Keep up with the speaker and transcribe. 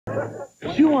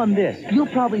Chew on this. You'll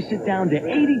probably sit down to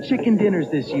 80 chicken dinners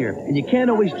this year, and you can't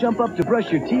always jump up to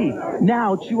brush your teeth.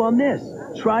 Now chew on this.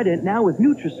 Trident, now with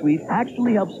NutraSweet,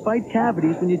 actually helps fight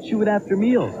cavities when you chew it after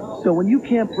meals. So when you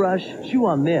can't brush, chew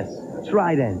on this.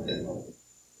 Trident.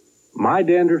 My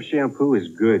dandruff shampoo is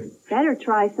good. Better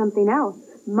try something else.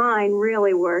 Mine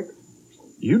really works.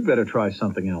 You'd better try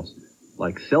something else,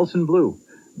 like Selsun Blue.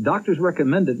 Doctors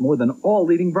recommend it more than all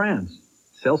leading brands.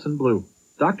 Selsun Blue.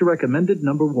 Doctor recommended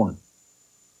 #1.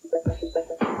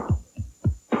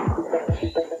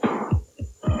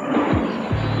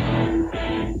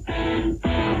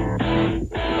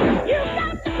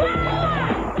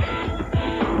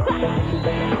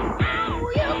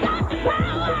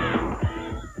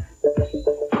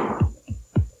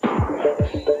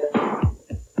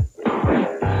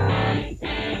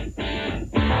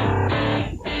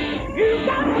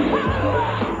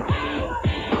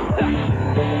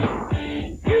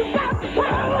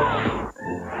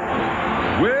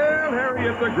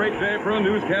 Great day for a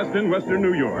newscast in Western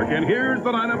New York. And here's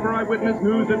the lineup for Eyewitness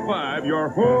News at 5, your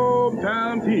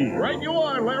hometown team. Right you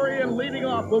are, Larry, and leading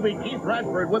off will be Keith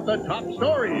Radford with the top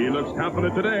story. He looks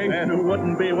confident today. And who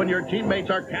wouldn't be when your teammates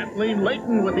are Kathleen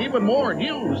Layton with even more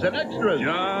news and extras.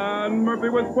 John Murphy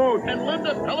with sports. And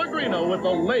Linda Pellegrino with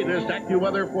the latest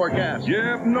AccuWeather forecast.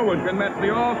 Yep, no one can match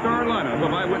the all-star lineup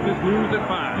of Eyewitness News at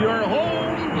 5. Your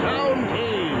hometown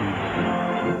team.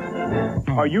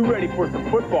 Are you ready for some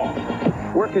football?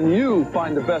 Where can you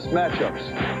find the best matchups?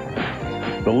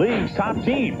 The league's top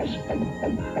teams.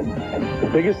 The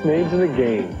biggest names in the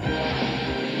game.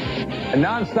 And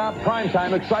non-stop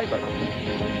primetime excitement.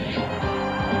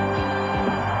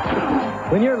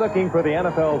 When you're looking for the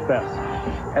NFL's best.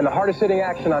 And the hardest-hitting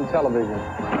action on television.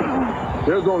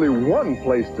 There's only one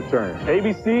place to turn.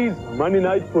 ABC's Monday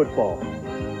Night Football.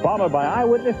 Followed by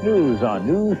Eyewitness News on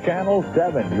News Channel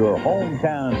 7, your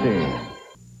hometown team.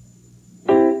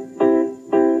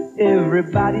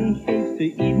 Everybody hates to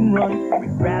eat and run.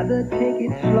 We'd rather take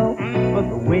it slow. But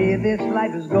the way this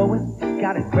life is going,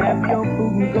 gotta grab your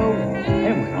food and go.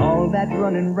 And when all that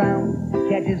running round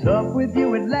catches up with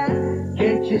you at last,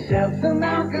 get yourself some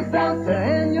Alka-Seltzer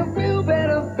and you'll feel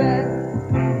better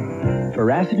fast.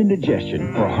 For acid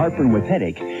indigestion or heartburn with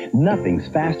headache, nothing's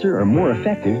faster or more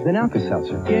effective than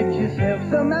Alka-Seltzer. Get yourself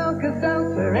some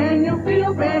Alka-Seltzer and you'll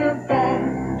feel better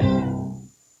fast.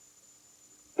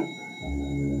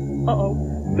 Uh-oh,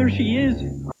 there she is.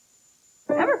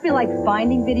 Ever feel like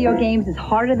finding video games is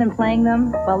harder than playing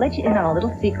them? Well, I'll let you in on a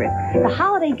little secret. The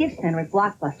Holiday Gift Center at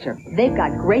Blockbuster. They've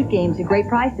got great games and great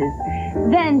prices.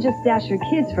 Then just ask your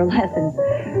kids for lessons.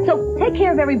 So take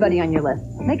care of everybody on your list.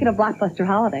 Make it a Blockbuster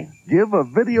holiday. Give a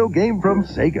video game from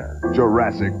Sega.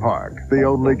 Jurassic Park, the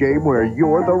only game where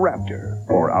you're the raptor.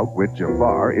 Or outwit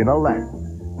Jafar in a lab.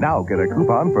 Now get a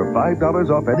coupon for $5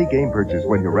 off any game purchase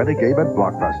when you rent a game at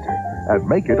Blockbuster. And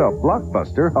make it a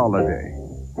Blockbuster holiday.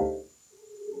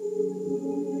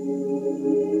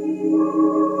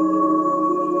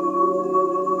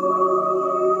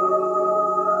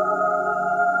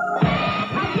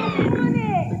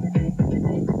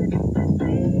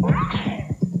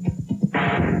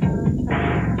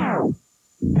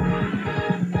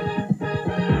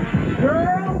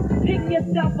 Girl, pick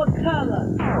yourself a color.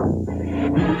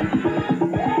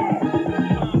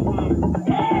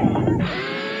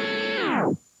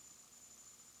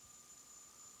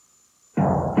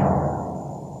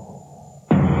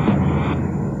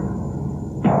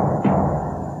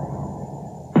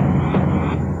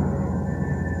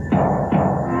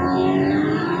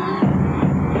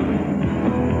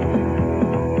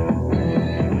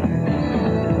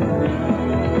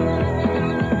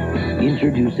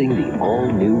 Introducing the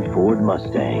all-new Ford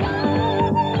Mustang.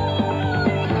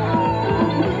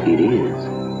 It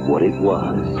is what it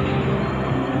was,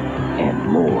 and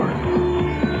more.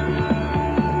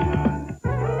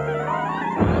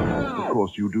 Of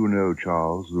course, you do know,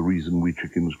 Charles, the reason we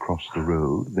chickens cross the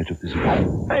road, metaphysically.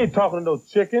 I ain't talking to no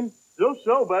chicken. Your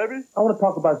show, baby. I want to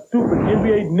talk about stupid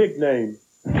NBA nicknames.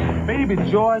 Baby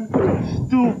Jordan,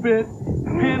 stupid,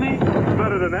 Penny.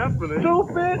 Better than Anthony.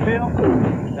 Stupid. Phil.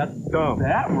 That's dumb.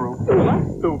 That room. Well,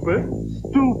 I'm stupid.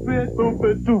 Stupid,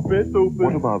 stupid, stupid, stupid.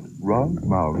 What about round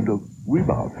mound of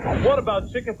rebound? What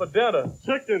about chicken for dinner?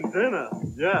 Chicken dinner,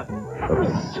 yes.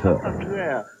 Absurd.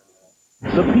 Yeah.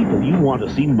 The people you want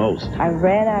to see most. I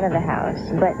ran out of the house,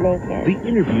 butt naked. The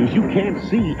interviews you can't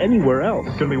see anywhere else.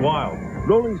 It's going to be wild.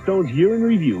 Rolling Stone's Year in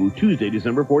Review, Tuesday,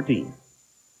 December 14th.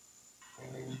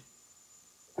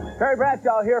 Terry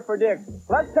Bradshaw here for Dick's.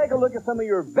 Let's take a look at some of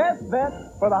your best bets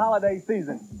for the holiday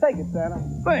season. Take it, Santa.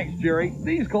 Thanks, Jerry.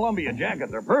 These Columbia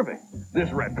jackets are perfect. This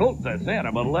red coat says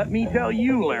Santa, but let me tell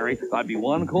you, Larry, I'd be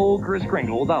one cold Kris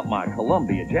Kringle without my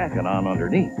Columbia jacket on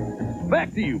underneath.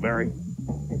 Back to you, Barry.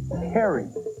 Harry.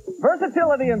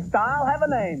 Versatility and style have a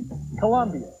name.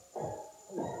 Columbia.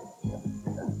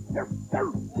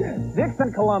 Dix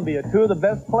and Columbia, two of the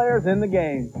best players in the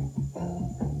game.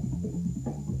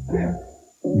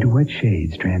 Duet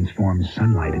Shades transforms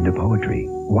sunlight into poetry,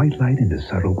 white light into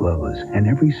subtle glows, and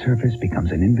every surface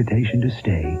becomes an invitation to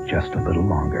stay just a little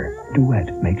longer.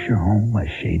 Duet makes your home a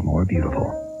shade more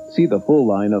beautiful. See the full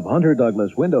line of Hunter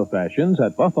Douglas window fashions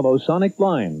at Buffalo Sonic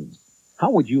Blinds.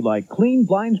 How would you like clean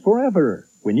blinds forever?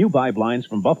 When you buy blinds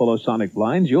from Buffalo Sonic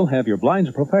Blinds, you'll have your blinds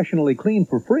professionally cleaned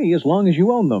for free as long as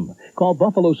you own them. Call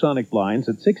Buffalo Sonic Blinds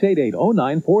at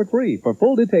 688-0943 for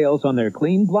full details on their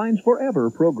Clean Blinds Forever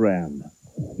program.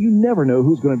 You never know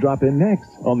who's going to drop in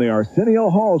next on the Arsenio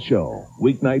Hall Show,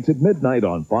 weeknights at midnight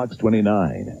on Fox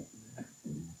 29.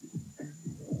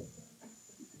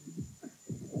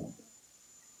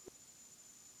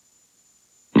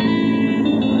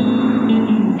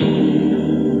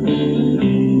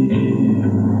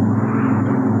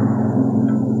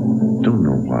 Don't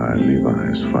know why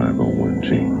Levi's 501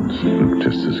 jeans look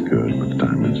just as good with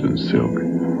diamonds and silk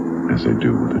as they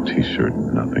do with a t-shirt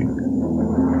and nothing.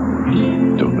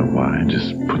 Don't know why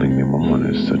just putting them on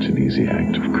is such an easy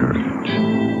act of courage.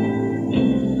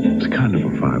 It's kind of a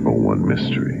 501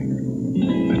 mystery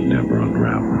that never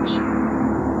unravels.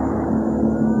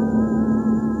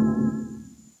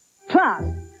 Class,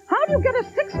 how do you get a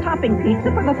 6-topping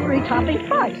pizza for the 3-topping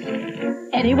price?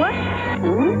 Anyone?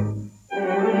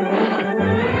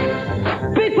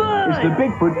 Bigfoot! It's the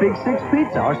Bigfoot Big 6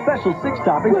 Pizza, our special 6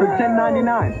 toppings for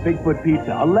 $10.99. Bigfoot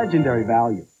Pizza, a legendary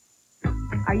value.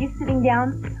 Are you sitting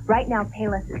down? Right now,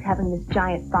 Payless is having this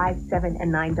giant $5, $7,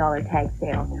 and $9 tag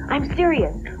sale. I'm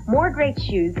serious. More great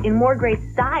shoes in more great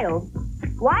styles.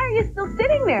 Why are you still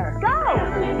sitting there? Go!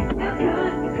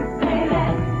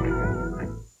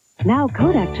 Now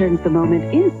Kodak turns the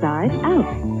moment inside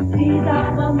out.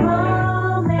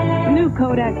 New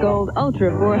Kodak Gold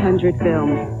Ultra 400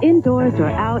 film. Indoors or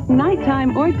out,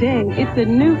 nighttime or day, it's a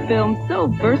new film so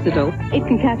versatile, it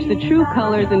can catch the true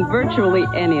colors in virtually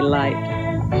any light.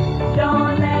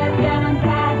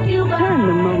 Turn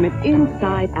the moment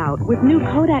inside out with new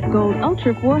Kodak Gold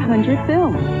Ultra 400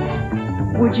 film.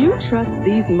 Would you trust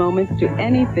these moments to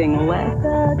anything less?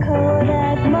 The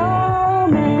Kodak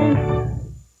moment.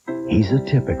 He's a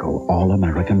typical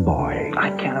all-American boy. I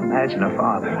can't imagine a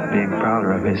father being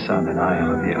prouder of his son than I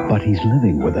am of you. But he's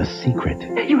living with a secret.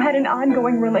 You had an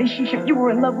ongoing relationship. You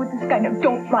were in love with this guy. Now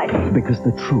don't lie to me. Because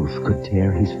the truth could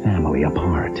tear his family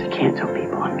apart. You can't tell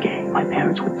people I'm gay. My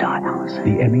parents would die, Allison.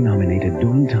 The Emmy-nominated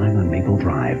Doing Time on Maple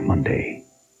Drive, Monday.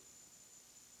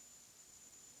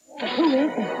 Who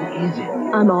is it?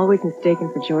 I'm always mistaken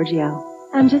for Giorgio.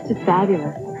 I'm just as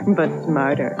fabulous, but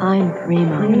smarter. I'm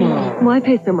Primo. Why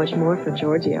pay so much more for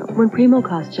Giorgio when Primo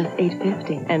costs just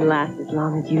 $8.50 and lasts as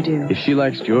long as you do? If she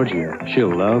likes Giorgio,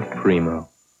 she'll love Primo.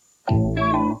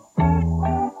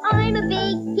 I'm a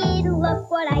big kid, look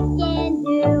what I can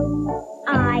do.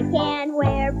 I can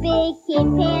wear big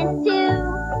kid pants too.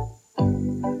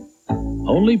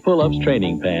 Only Pull-Ups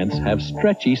training pants have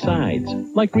stretchy sides,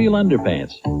 like real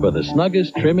underpants, for the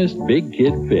snuggest, trimmest big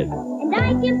kid fit. And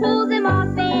I can pull them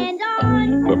off and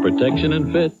on. For protection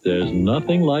and fit, there's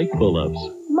nothing like Pull-Ups.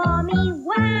 Mommy,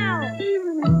 wow!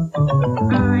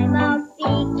 I'm a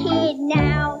big kid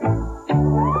now.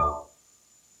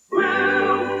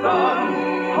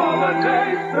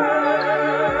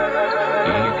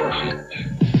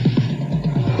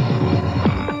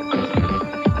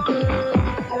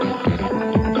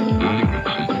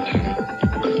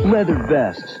 Leather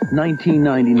vests,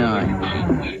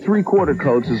 $19.99. 3/4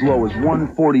 coats as low as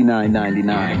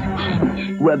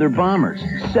 $149.99. Leather bombers,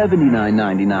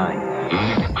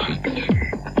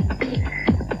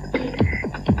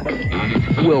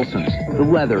 $79.99. Wilson's, the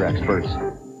leather experts.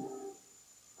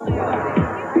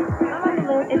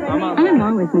 I'm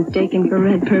always mistaken for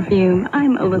red perfume.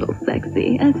 I'm a little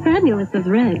sexy, as fabulous as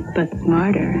red, but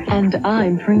smarter. And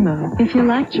I'm Primo. If you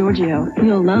like Giorgio,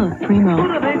 you'll love Primo. Who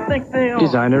do they think they are?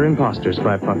 Designer Imposters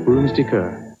by Parfums de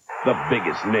Coeur. The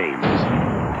biggest names.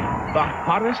 The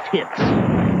hottest hits.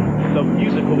 The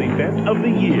musical event of the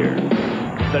year.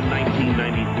 The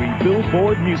 1993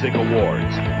 Billboard Music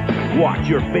Awards. Watch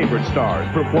your favorite stars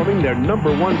performing their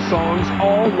 #1 songs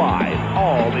all live,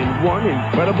 all in one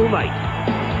incredible night.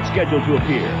 Scheduled to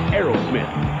appear: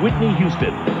 Aerosmith, Whitney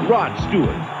Houston, Rod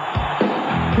Stewart,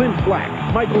 Clint Black,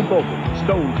 Michael Bolton,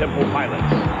 Stone Temple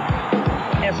Pilots,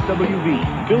 SWV,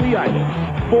 Billy Idol,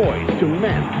 Boys to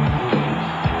Men,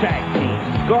 Tag Team,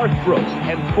 Garth Brooks,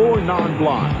 and 4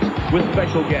 Non-Blondes. with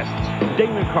special guests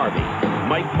Dana Carvey,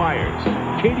 Mike Myers,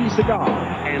 Katie Seagal,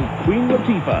 and Queen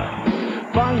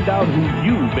Latifah. Find out who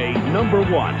you made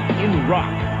 #1 in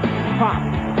rock, pop,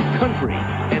 country,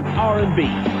 and R&B.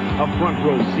 A front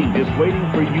row seat is waiting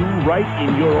for you right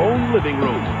in your own living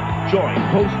room. Join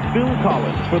host Phil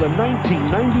Collins for the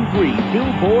 1993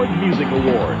 Billboard Music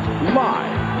Awards,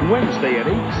 live Wednesday at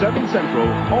 8, 7 Central,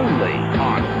 only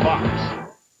on Fox.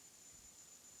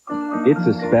 It's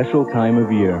a special time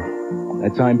of year. A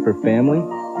time for family,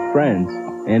 friends,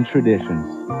 and traditions.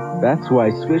 That's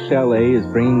why Swiss Chalet is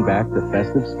bringing back the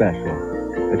Festive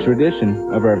Special, a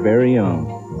tradition of our very own.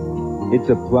 It's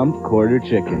a plump quarter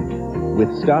chicken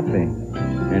with stuffing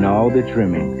and all the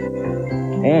trimmings.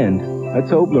 And a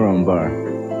Toblerone bar.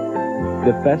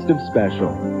 The Festive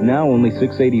Special, now only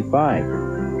 $6.85,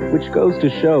 which goes to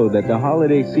show that the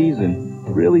holiday season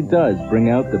really does bring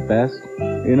out the best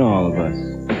in all of us.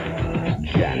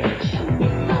 Janet.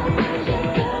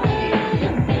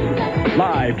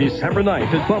 Live December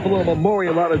 9th at Buffalo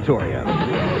Memorial Auditorium.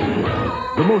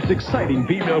 The most exciting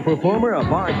female performer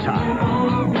of our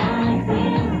time.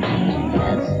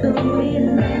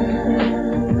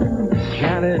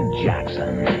 Janet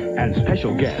Jackson. And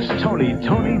special guest, Tony.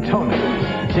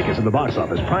 Tickets in the box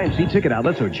office, Prime C ticket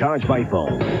outlets, or charged by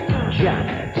phone.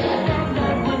 Janet.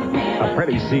 A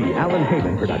Freddie C. Alan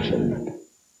Heyman production.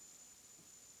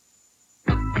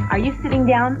 Are you sitting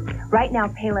down? Right now,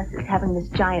 Payless is having this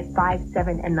giant $5,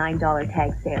 $7, and $9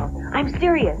 tag sale. I'm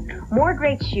serious. More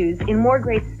great shoes in more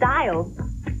great styles.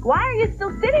 Why are you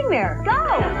still sitting there?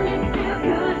 Go!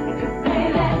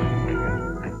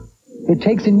 It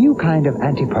takes a new kind of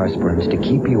antiperspirant to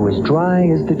keep you as dry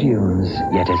as the dunes,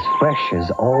 yet as fresh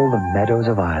as all the meadows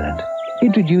of Ireland.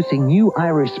 Introducing new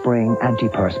Irish Spring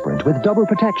antiperspirant with double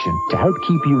protection to help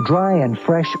keep you dry and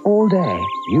fresh all day.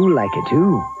 You'll like it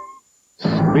too.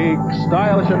 Big,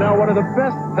 stylish, and now one of the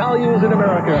best values in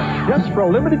America. Just for a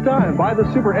limited time, buy the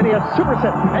Super NES Super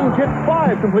Set and get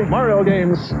 5 complete Mario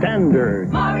games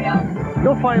standard. Mario!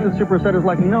 You'll find the Super Set is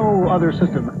like no other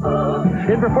system.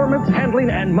 In performance, handling,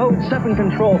 and Mode 7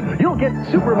 control, you'll get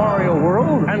Super Mario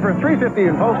World, and for $3.50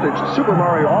 in postage, Super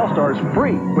Mario All-Stars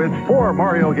free with 4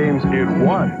 Mario games in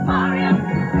 1. Mario!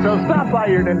 So stop by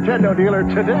your Nintendo dealer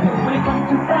today. When it comes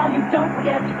to value, don't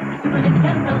forget Super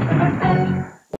Nintendo Super Set.